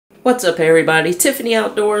What's up everybody, Tiffany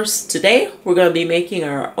Outdoors. Today we're going to be making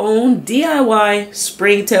our own DIY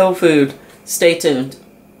springtail food. Stay tuned.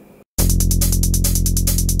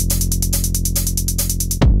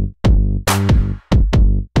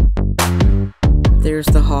 There's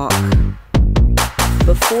the hawk.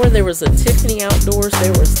 Before there was a Tiffany Outdoors,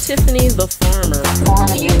 there was Tiffany the farmer. On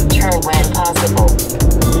a U-turn when possible.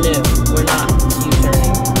 No, we're not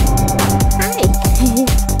U-turning. Hi.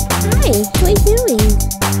 Hi, what are you doing?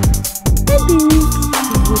 Hi, Boo.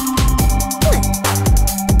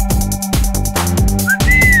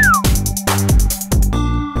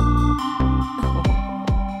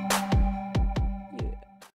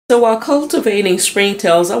 So while cultivating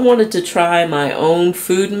springtails, I wanted to try my own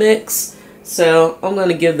food mix. So I'm going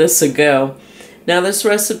to give this a go. Now this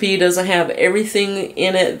recipe doesn't have everything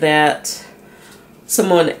in it that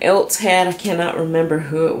someone else had. I cannot remember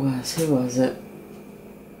who it was. Who was it?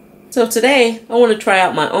 So today I want to try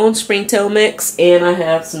out my own springtail mix, and I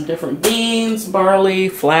have some different beans, barley,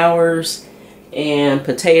 flours, and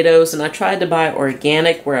potatoes, and I tried to buy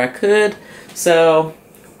organic where I could. So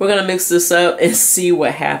we're going to mix this up and see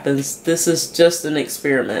what happens. This is just an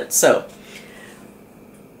experiment. So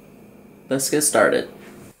let's get started.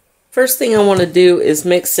 First thing I want to do is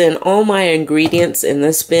mix in all my ingredients in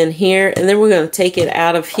this bin here, and then we're going to take it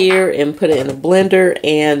out of here and put it in a blender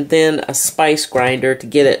and then a spice grinder to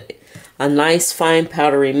get it a nice fine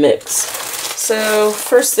powdery mix. So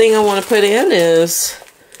first thing I want to put in is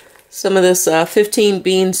some of this 15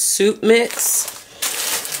 bean soup mix.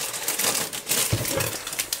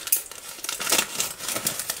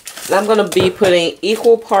 And I'm going to be putting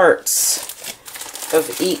equal parts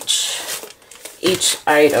of each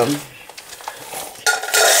item.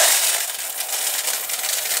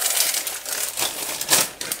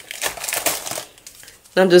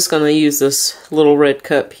 I'm just going to use this little red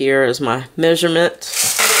cup here as my measurement.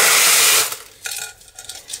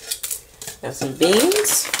 Got some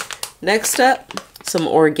beans. Next up, some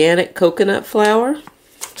organic coconut flour.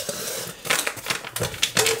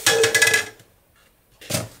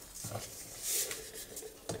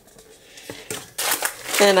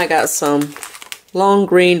 And I got some long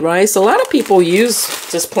grain rice. A lot of people use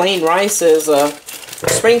just plain rice as a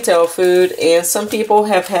springtail food, and some people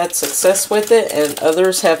have had success with it and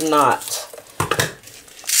others have not.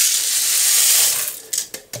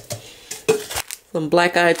 Some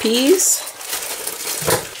black-eyed peas.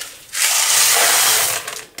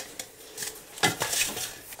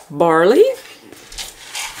 Barley.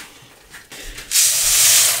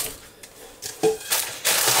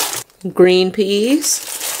 Green peas.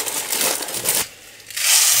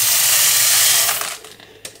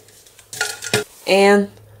 And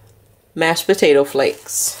mashed potato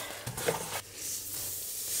flakes.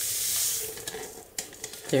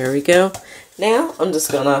 There we go. Now I'm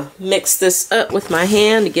just gonna mix this up with my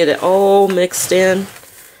hand to get it all mixed in.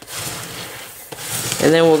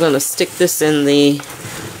 And then we're gonna stick this in the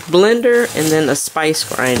blender and then a spice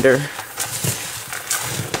grinder.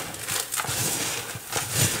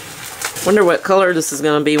 Wonder what color this is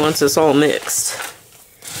gonna be once it's all mixed.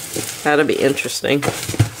 That'll be interesting.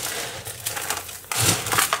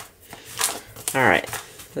 Alright,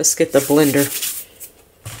 let's get the blender.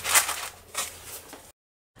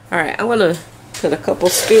 Alright, I'm going to put a couple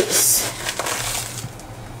scoops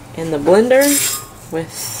in the blender with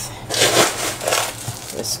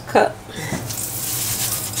this cup.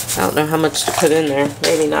 I don't know how much to put in there,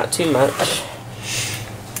 maybe not too much.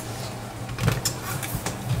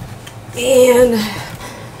 And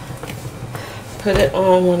put it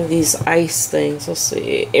on one of these ice things. Let's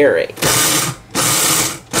see, aerate.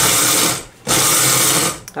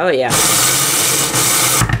 Oh yeah.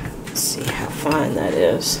 Let's see how fine that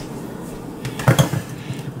is.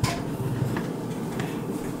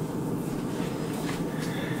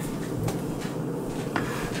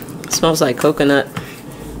 It smells like coconut.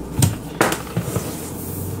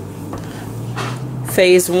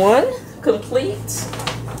 Phase 1 complete.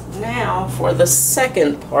 Now for the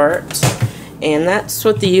second part, and that's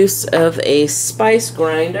with the use of a spice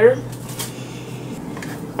grinder.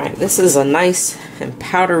 Alright, this is a nice and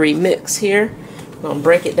powdery mix here. I'm going to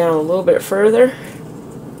break it down a little bit further.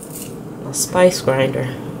 A spice grinder.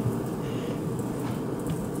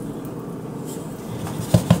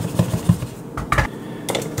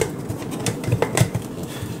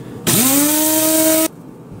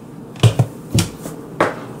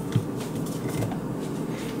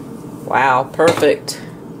 Wow, perfect.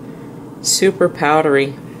 Super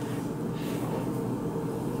powdery.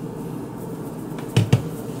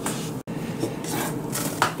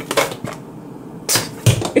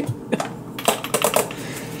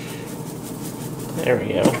 There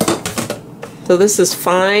we go. So this is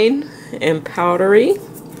fine and powdery.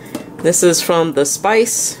 This is from the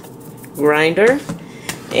spice grinder,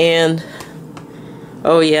 and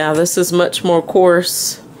oh yeah, this is much more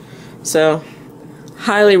coarse. So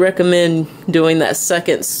highly recommend doing that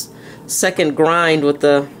second grind with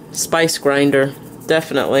the spice grinder.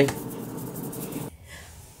 Definitely.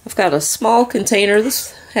 I've got a small container.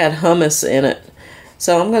 This had hummus in it.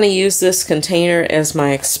 So I'm going to use this container as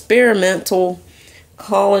my experimental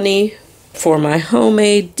colony for my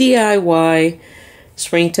homemade DIY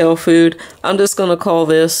Springtail food. I'm just going to call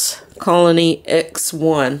this Colony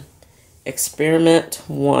X1. Experiment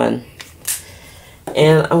 1.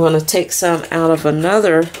 And I'm going to take some out of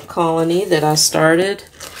another colony that I started.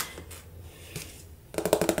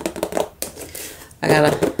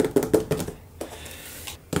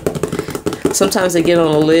 Sometimes they get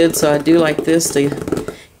on a lid, so I do like this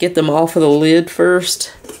to get them off of the lid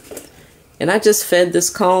first. And I just fed this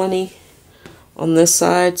colony on this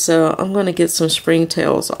side, so I'm going to get some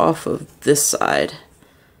Springtails off of this side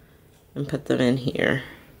and put them in here.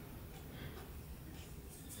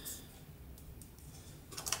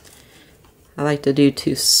 I like to do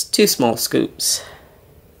two small scoops.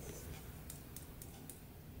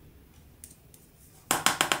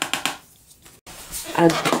 I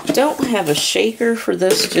don't have a shaker for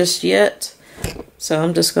this just yet, so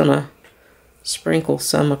I'm just gonna sprinkle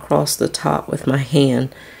some across the top with my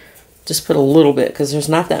hand. Just put a little bit because there's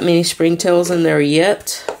not that many Springtails in there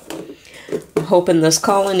yet. I'm hoping this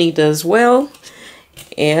colony does well,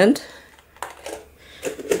 and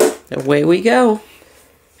away we go.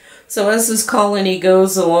 So as this colony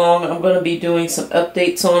goes along, I'm going to be doing some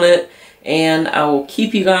updates on it, and I will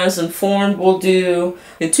keep you guys informed.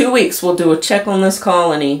 In 2 weeks, we'll do a check on this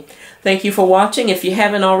colony. Thank you for watching. If you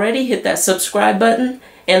haven't already, hit that subscribe button,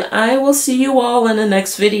 and I will see you all in the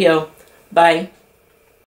next video. Bye.